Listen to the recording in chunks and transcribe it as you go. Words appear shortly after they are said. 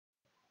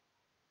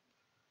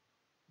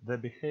The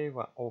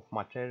behavior of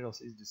materials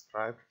is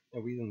described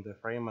within the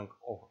framework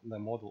of the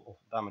model of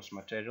damaged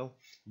material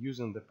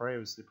using the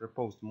previously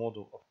proposed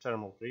model of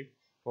thermal creep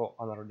for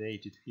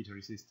unradiated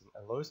heat-resistant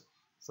alloys,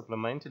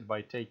 supplemented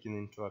by taking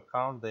into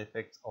account the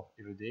effects of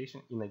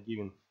irradiation in a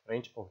given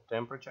range of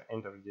temperature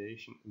and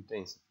radiation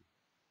intensity.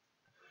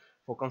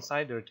 For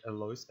considered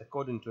alloys,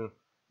 according to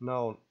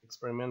known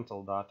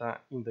experimental data,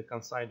 in the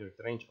considered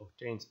range of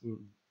change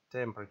in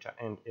temperature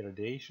and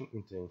irradiation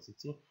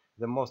intensity,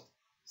 the most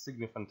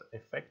significant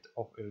effect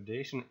of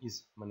irradiation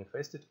is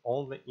manifested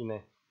only in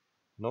a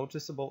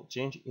noticeable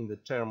change in the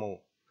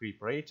thermal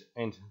creep rate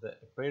and the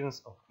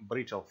appearance of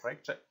brittle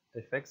fracture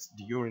effects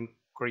during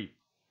creep.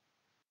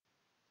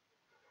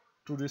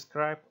 To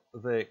describe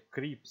the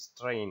creep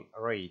strain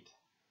rate,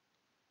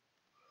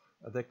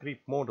 the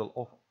creep model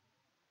of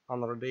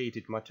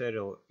unradiated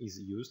material is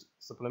used,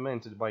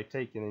 supplemented by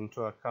taking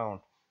into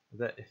account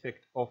the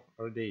effect of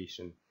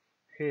radiation.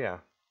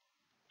 Here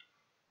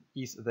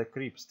is the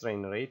creep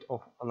strain rate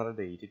of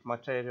unradiated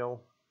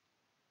material.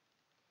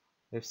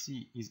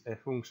 Fc is a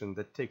function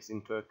that takes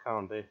into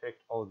account the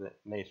effect of the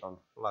neutron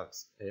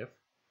flux F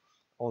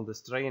on the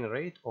strain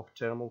rate of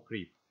thermal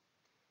creep.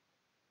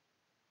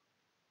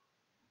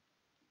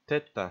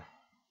 Theta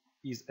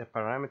is a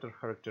parameter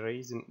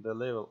characterizing the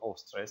level of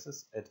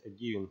stresses at a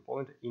given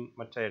point in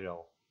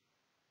material.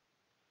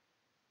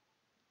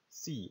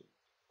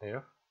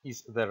 Cf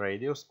is the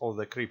radius of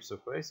the creep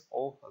surface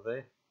of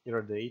the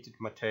irradiated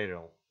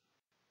material.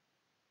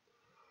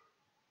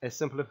 A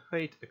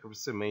simplified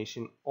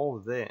approximation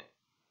of the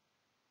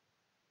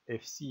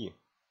Fc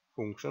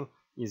function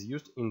is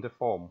used in the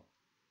form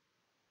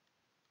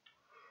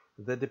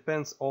that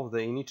depends on the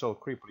initial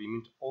creep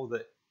limit of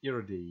the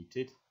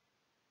irradiated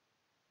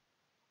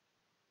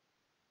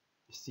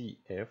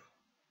Cf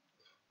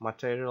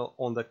material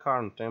on the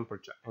current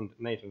temperature and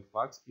neutron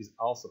flux is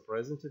also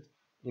presented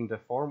in the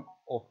form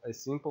of a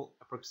simple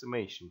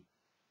approximation,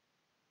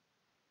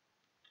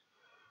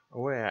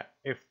 where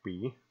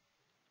Fp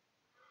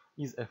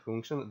is a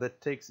function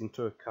that takes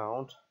into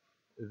account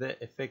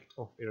the effect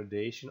of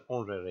irradiation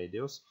on the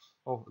radius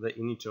of the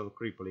initial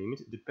creep limit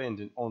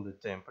depending on the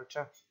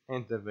temperature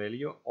and the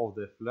value of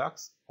the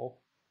flux of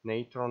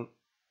neutron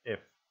F.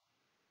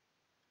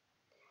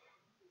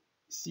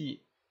 Cc,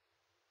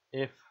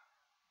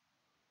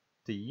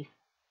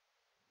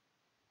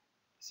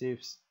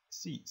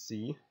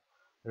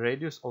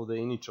 radius of the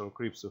initial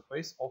creep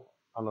surface of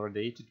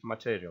unradiated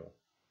material,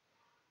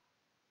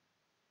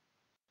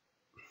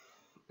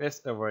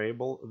 as a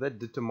variable that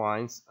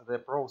determines the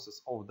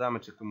process of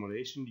damage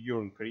accumulation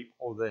during creep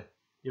of the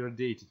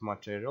irradiated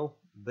material.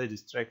 The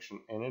distraction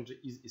energy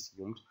is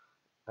assumed,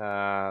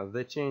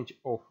 the change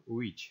of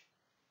which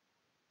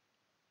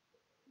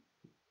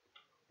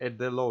at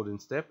the loading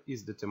step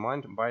is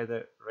determined by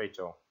the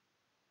ratio.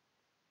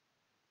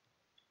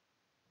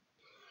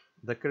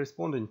 The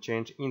corresponding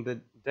change in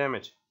the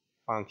damage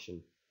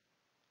function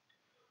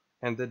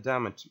and the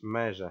damage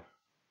measure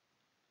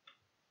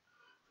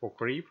for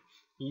creep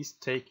is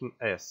taken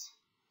as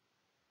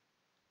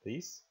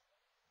this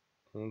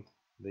and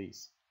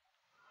this,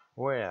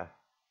 where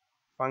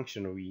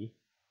function V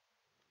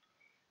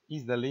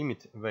is the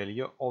limit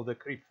value of the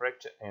creep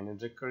fracture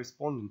energy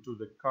corresponding to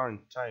the current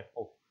type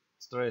of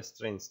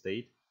stress-strain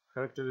state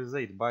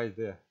characterized by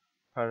the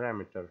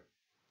parameter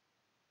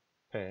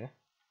P,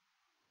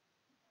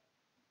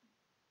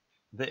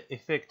 the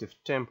effective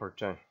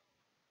temperature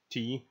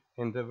T,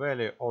 and the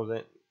value of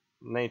the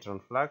neutron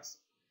flux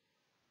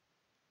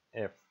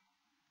F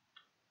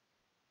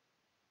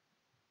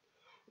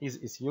is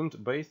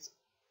assumed based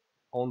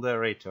on the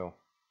ratio.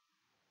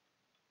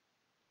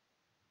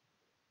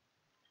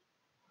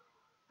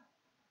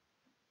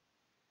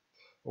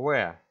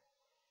 Where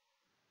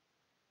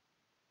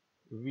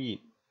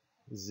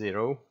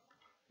V0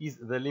 is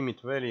the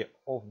limit value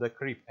of the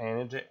creep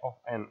energy of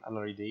an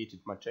unradiated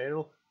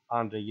material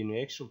under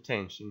uniaxial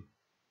tension.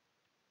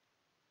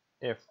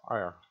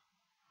 Fr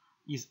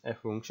is a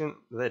function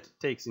that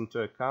takes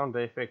into account the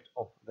effect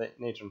of the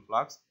neutron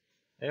flux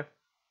F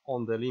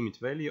on the limit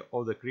value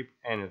of the creep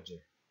energy.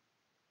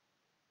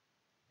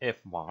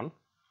 F1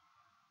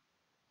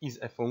 is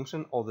a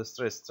function of the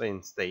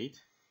stress-strain state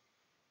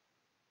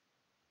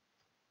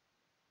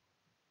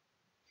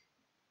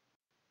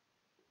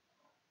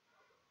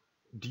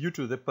due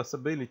to the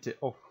possibility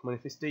of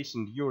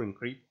manifestation during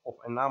creep of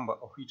a number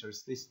of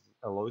heat-resistant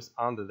alloys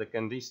under the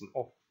condition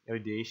of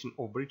irradiation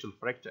of brittle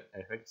fracture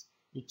effects.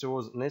 It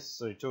was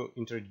necessary to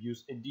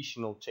introduce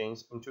additional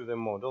changes into the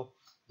model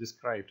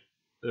described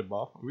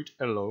above, which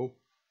allow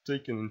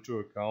taking into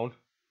account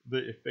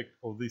the effect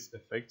of these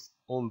effects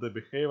on the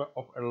behavior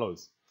of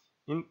alloys.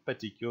 In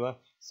particular,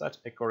 such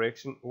a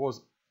correction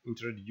was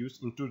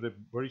introduced into the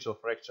brittle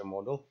fracture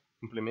model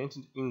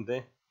implemented in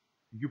the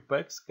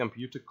UPEX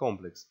computer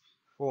complex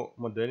for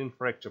modeling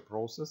fracture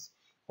process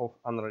of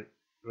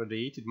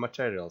unradiated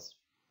materials.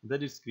 The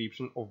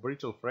description of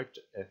brittle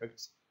fracture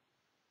effects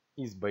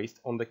is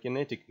based on the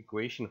kinetic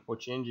equation for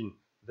changing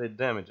the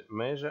damage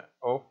measure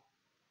of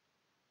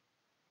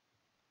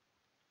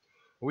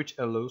which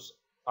allows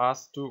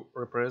us to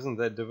represent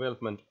the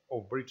development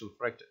of brittle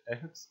fracture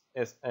effects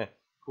as a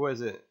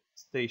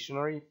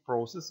quasi-stationary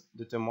process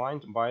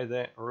determined by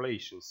the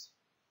relations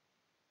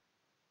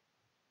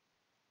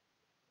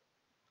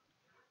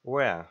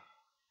where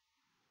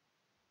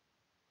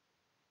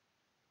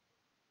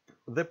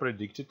the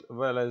predicted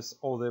values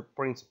of the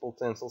principal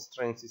tensile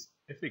strengths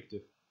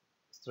effective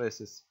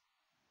stresses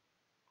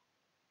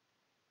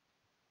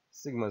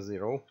sigma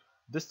 0,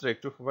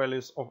 destructive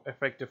values of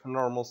effective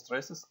normal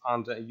stresses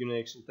under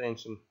uniaxial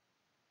tension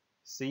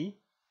C,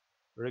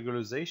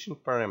 regularization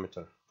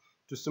parameter.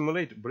 To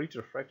simulate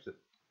brittle fracture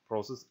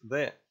process,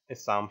 the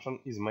assumption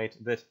is made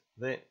that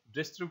the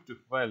destructive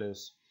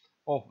values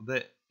of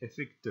the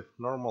effective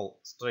normal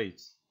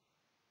straits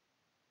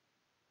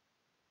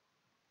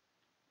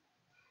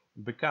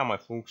become a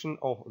function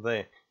of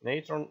the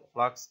neutron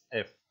flux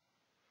F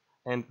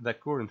and the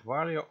current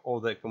value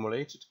of the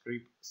accumulated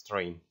creep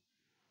strain.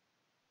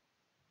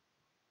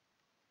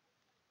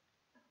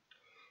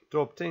 To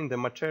obtain the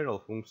material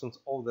functions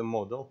of the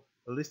model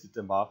listed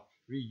above,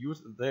 we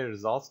used the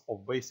results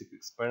of basic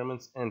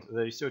experiments and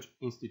the Research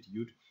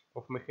Institute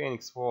of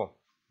Mechanics for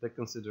the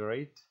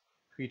considerate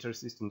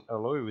heat-resistant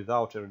alloy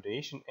without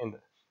irradiation and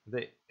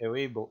the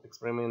available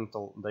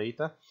experimental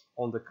data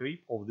on the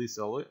creep of this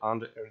alloy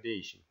under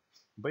irradiation.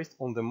 Based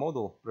on the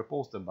model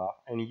proposed above,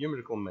 a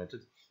numerical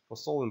method for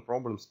solving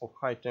problems of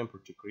high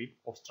temperature creep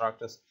of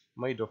structures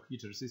made of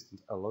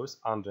heat-resistant alloys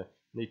under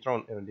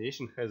neutron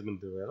irradiation has been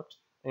developed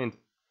and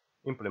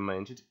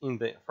implemented in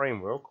the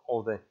framework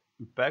of the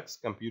IPAX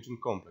computing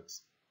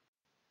complex.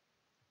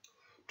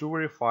 To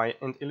verify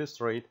and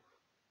illustrate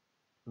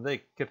the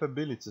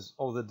capabilities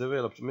of the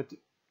developed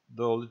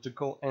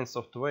methodological and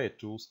software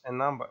tools, a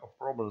number of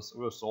problems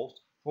were solved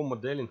for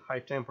modeling high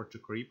temperature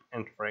creep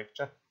and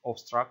fracture of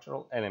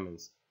structural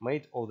elements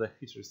made of the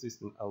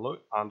heat-resistant alloy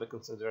under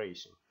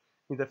consideration.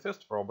 In the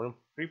first problem,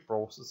 creep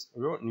processes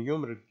were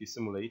numerically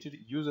simulated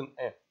using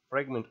a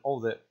fragment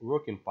of the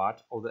working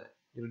part of the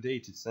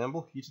irradiated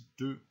sample heated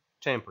to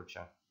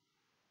temperature.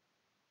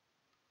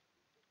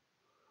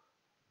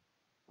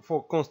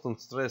 For constant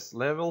stress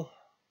level,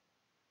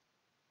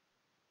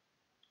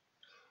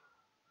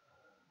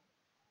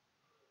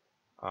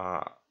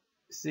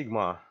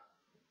 sigma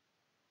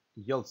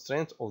yield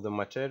strength of the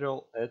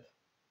material at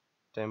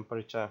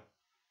temperature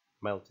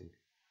melting.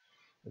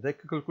 The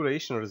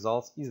calculation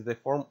results is the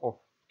form of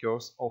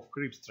curves of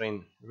creep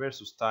strain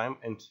versus time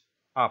and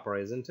are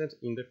presented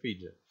in the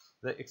figure.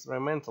 The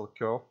experimental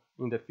curve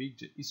in the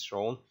figure is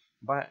shown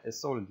by a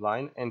solid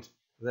line and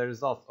the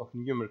results of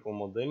numerical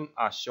modeling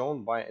are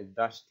shown by a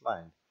dashed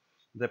line.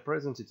 The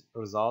presented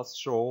results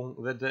show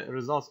that the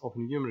results of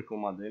numerical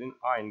modeling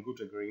are in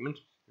good agreement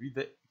with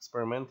the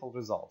experimental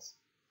results.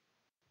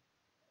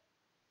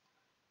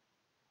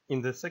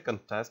 In the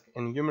second task,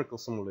 a numerical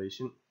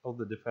simulation of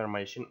the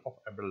deformation of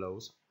a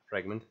bellows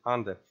fragment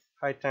under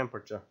high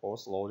temperature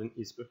force loading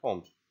is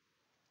performed.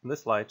 The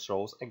slide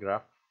shows a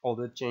graph of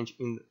the change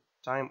in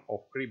time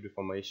of creep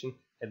deformation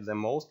at the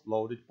most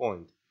loaded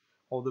point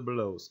of the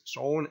bellows,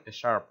 showing a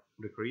sharp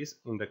decrease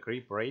in the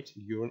creep rate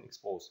during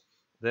exposure.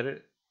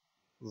 The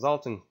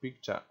resulting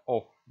picture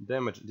of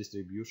damage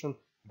distribution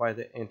by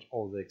the end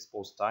of the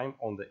exposed time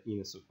on the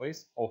inner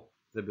surface of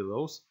the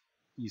bellows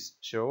is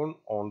shown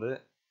on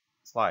the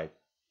slide.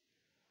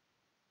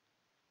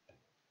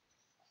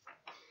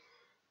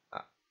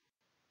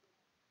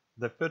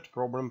 The third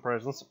problem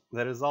presents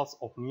the results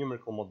of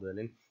numerical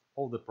modeling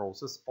of the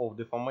process of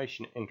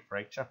deformation and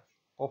fracture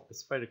of a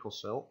spherical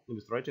shell,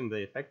 illustrating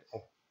the effect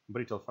of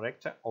brittle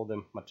fracture of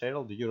the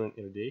material during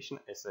irradiation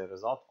as a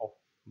result of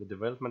the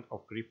development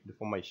of creep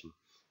deformation.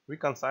 We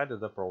consider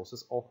the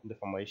process of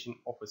deformation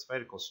of a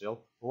spherical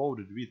shell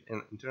loaded with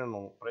an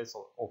internal pressure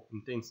of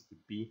intensity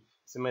P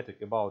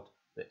symmetric about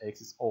the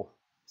axis of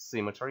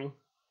symmetry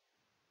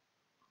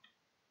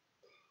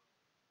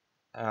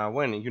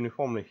when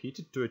uniformly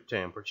heated to a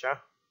temperature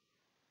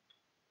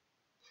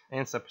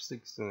and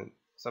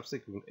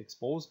subsequent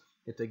expose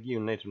at a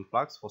given neutron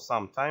flux for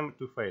some time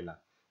to failure.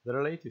 The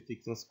relative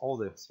thickness of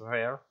the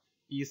sphere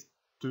is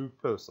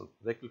 2%.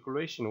 The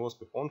calculation was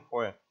performed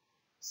for a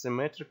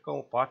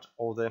symmetrical part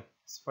of the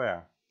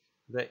sphere.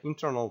 The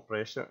internal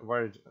pressure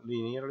varied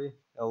linearly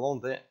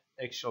along the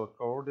axial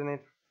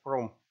coordinate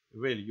from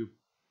value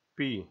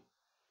P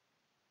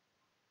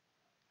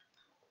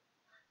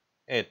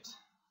at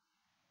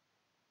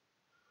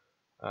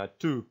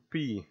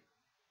 2P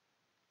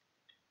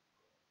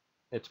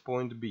at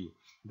point B.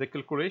 The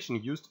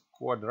calculation used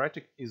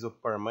quadratic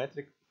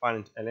isoparametric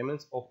finite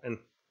elements of an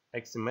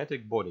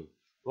axiomatic body.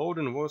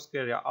 Loading was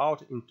carried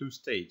out in two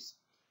states: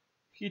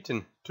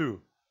 heating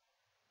to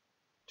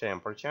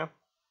temperature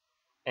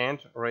and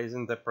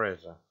raising the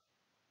pressure.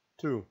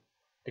 2.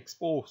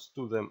 Exposed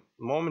to the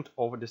moment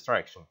of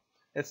distraction.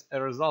 As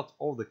a result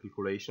of the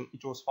calculation,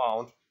 it was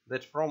found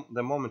that from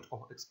the moment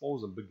of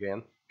exposure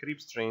began,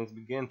 creep strains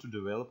began to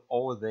develop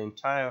over the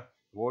entire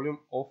volume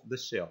of the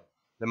shell,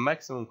 the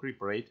maximum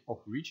creep rate of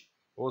which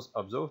was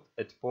observed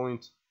at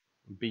point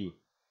B.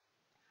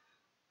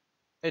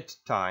 At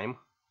time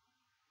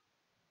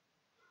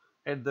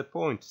At the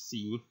point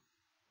C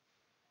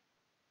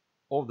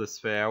of the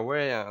sphere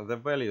where the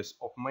values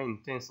of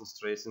main tensile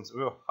stresses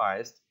were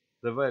highest,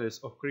 the values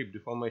of creep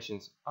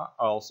deformations are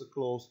also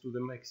close to the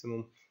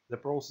maximum, the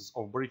process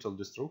of brittle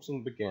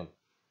destruction began,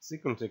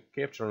 sequentially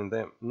capturing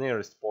the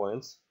nearest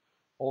points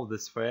of the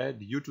sphere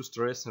due to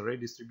stress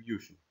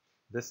redistribution.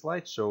 The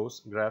slide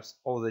shows graphs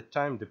of the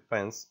time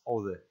dependence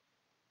of the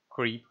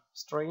creep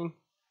strain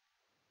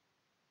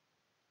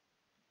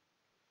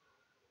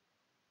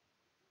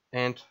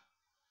and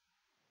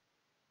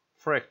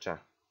fracture.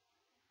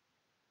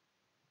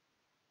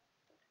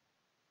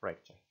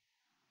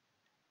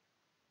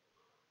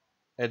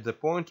 At the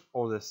point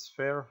of the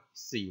sphere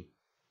C.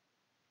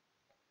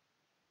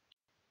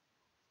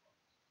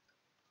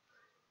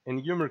 A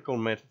numerical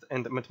method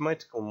and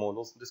mathematical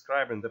models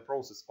describing the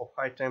process of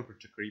high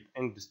temperature creep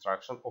and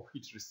destruction of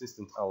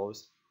heat-resistant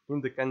alloys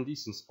in the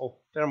conditions of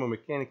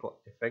thermomechanical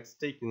effects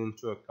taking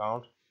into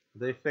account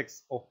the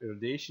effects of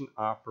irradiation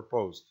are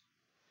proposed.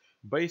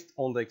 Based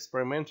on the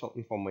experimental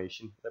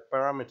information, the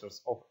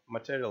parameters of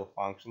material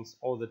functions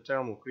of the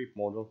thermal creep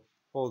model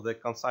for the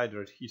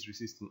considered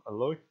heat-resistant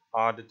alloy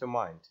are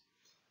determined.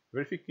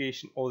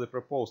 Verification of the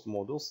proposed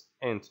models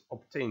and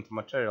obtained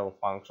material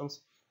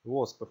functions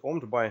was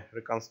performed by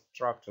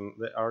reconstructing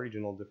the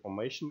original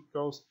deformation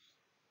curves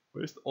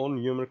based on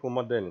numerical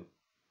modeling.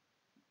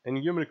 A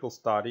numerical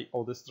study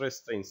of the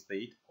stress-strain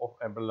state of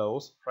a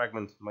bellows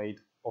fragment made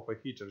of a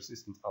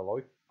heat-resistant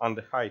alloy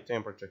under high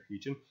temperature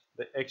heating,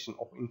 the action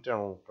of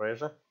internal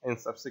pressure and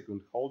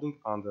subsequent holding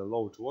under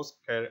load was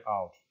carried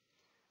out.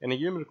 And a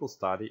numerical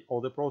study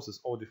of the process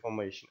of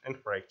deformation and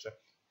fracture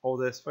of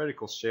the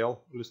spherical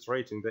shell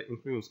illustrating the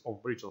influence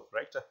of brittle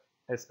fracture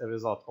as a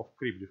result of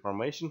creep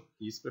deformation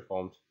is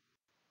performed.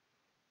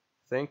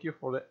 Thank you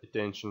for the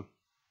attention.